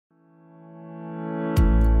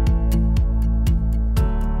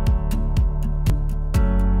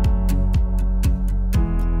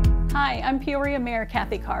Hi, I'm Peoria Mayor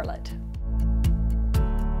Kathy Carlat.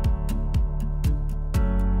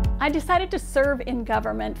 I decided to serve in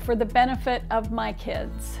government for the benefit of my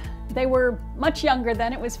kids. They were much younger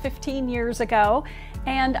then, it was 15 years ago,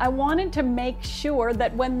 and I wanted to make sure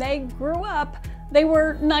that when they grew up, they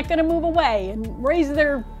were not going to move away and raise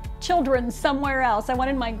their children somewhere else. I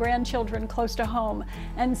wanted my grandchildren close to home,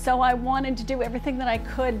 and so I wanted to do everything that I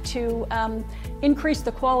could to increase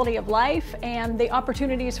the quality of life and the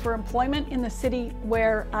opportunities for employment in the city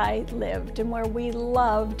where I lived and where we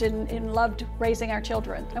loved and loved raising our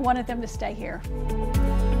children. I wanted them to stay here.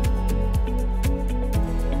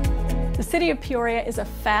 The city of Peoria is a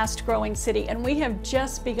fast-growing city, and we have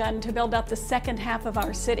just begun to build out the second half of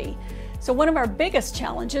our city. So one of our biggest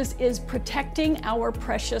challenges is protecting our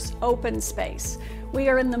precious open space. We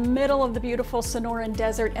are in the middle of the beautiful Sonoran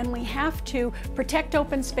Desert, and we have to protect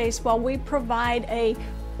open space while we provide a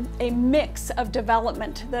mix of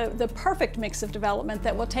development, the perfect mix of development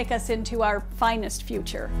that will take us into our finest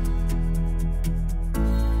future.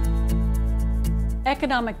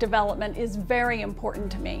 Economic development is very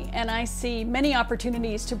important to me, and I see many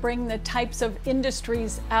opportunities to bring the types of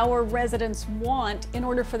industries our residents want in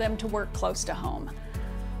order for them to work close to home.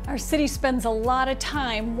 Our city spends a lot of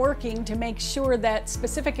time working to make sure that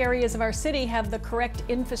specific areas of our city have the correct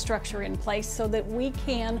infrastructure in place so that we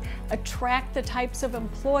can attract the types of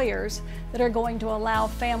employers that are going to allow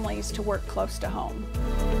families to work close to home.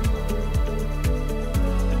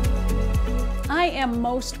 I am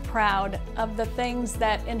most proud of the things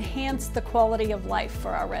that enhance the quality of life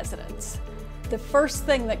for our residents. The first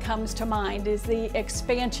thing that comes to mind is the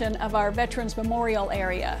expansion of our Veterans Memorial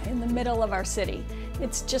area in the middle of our city.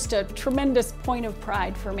 It's just a tremendous point of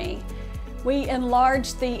pride for me. We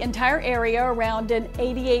enlarged the entire area around an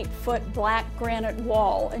 88-foot black granite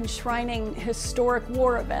wall, enshrining historic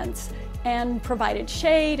war events, and provided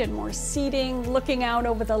shade and more seating, looking out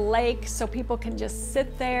over the lake so people can just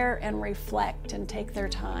sit there and reflect and take their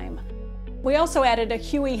time. We also added a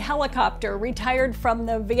Huey helicopter retired from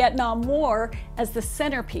the Vietnam War as the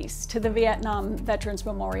centerpiece to the Vietnam Veterans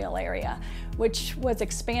Memorial area, which was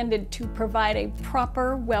expanded to provide a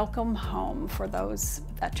proper welcome home for those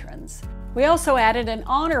veterans. We also added an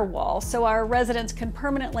honor wall so our residents can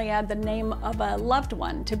permanently add the name of a loved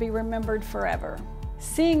one to be remembered forever.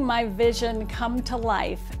 Seeing my vision come to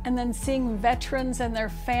life and then seeing veterans and their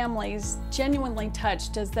families genuinely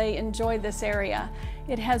touched as they enjoy this area,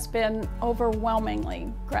 it has been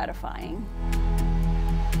overwhelmingly gratifying.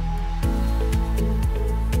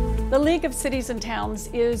 The League of Cities and Towns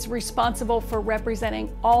is responsible for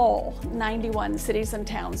representing all 91 cities and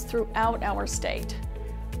towns throughout our state.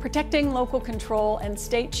 Protecting local control and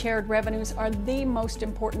state-shared revenues are the most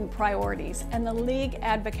important priorities, and the League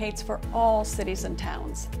advocates for all cities and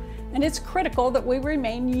towns. And it's critical that we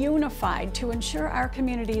remain unified to ensure our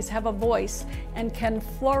communities have a voice and can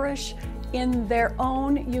flourish in their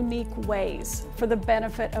own unique ways for the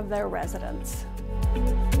benefit of their residents.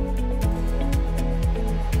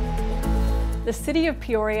 The city of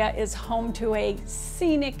Peoria is home to a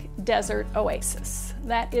scenic desert oasis.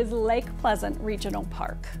 That is Lake Pleasant Regional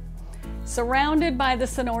Park. Surrounded by the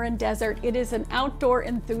Sonoran Desert, it is an outdoor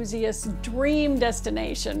enthusiast's dream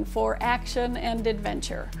destination for action and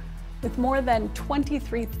adventure. With more than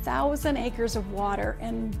 23,000 acres of water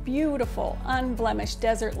and beautiful, unblemished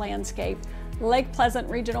desert landscape, Lake Pleasant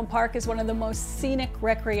Regional Park is one of the most scenic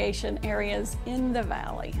recreation areas in the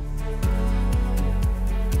valley.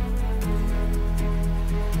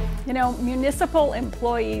 You know, municipal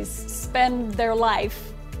employees spend their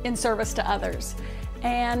life in service to others.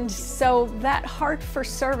 And so that heart for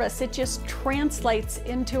service, it just translates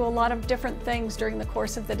into a lot of different things during the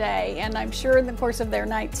course of the day, and I'm sure in the course of their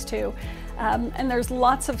nights too. And there's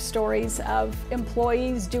lots of stories of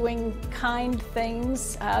employees doing kind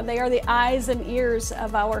things. They are the eyes and ears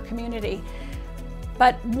of our community.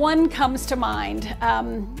 But one comes to mind.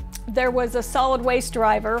 There was a solid waste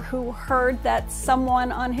driver who heard that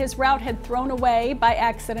someone on his route had thrown away, by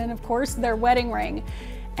accident of course, their wedding ring.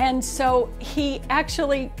 And so he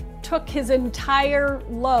actually took his entire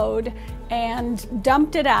load and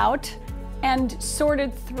dumped it out and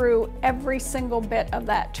sorted through every single bit of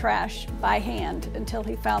that trash by hand until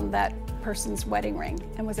he found that person's wedding ring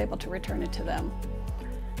and was able to return it to them.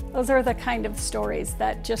 Those are the kind of stories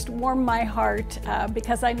that just warm my heart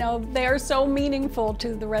because I know they are so meaningful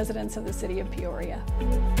to the residents of the city of Peoria.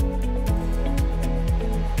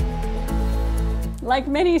 Like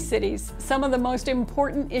many cities, some of the most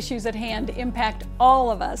important issues at hand impact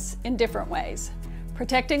all of us in different ways.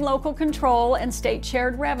 Protecting local control and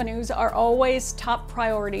state-shared revenues are always top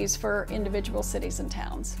priorities for individual cities and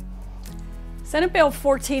towns. Senate Bill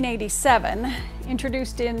 1487,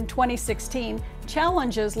 introduced in 2016,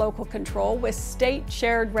 challenges local control with state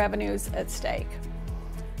shared revenues at stake.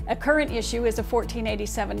 A current issue is a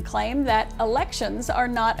 1487 claim that elections are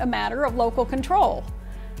not a matter of local control.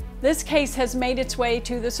 This case has made its way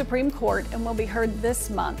to the Supreme Court and will be heard this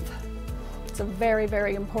month. It's a very,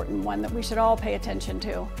 very important one that we should all pay attention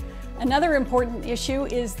to. Another important issue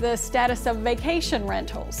is the status of vacation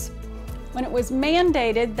rentals. When it was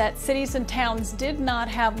mandated that cities and towns did not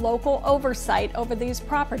have local oversight over these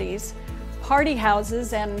properties, party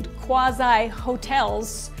houses and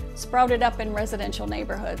quasi-hotels sprouted up in residential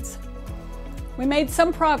neighborhoods. We made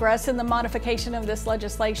some progress in the modification of this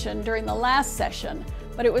legislation during the last session,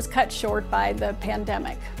 but it was cut short by the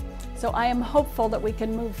pandemic. So I am hopeful that we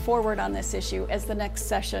can move forward on this issue as the next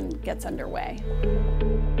session gets underway.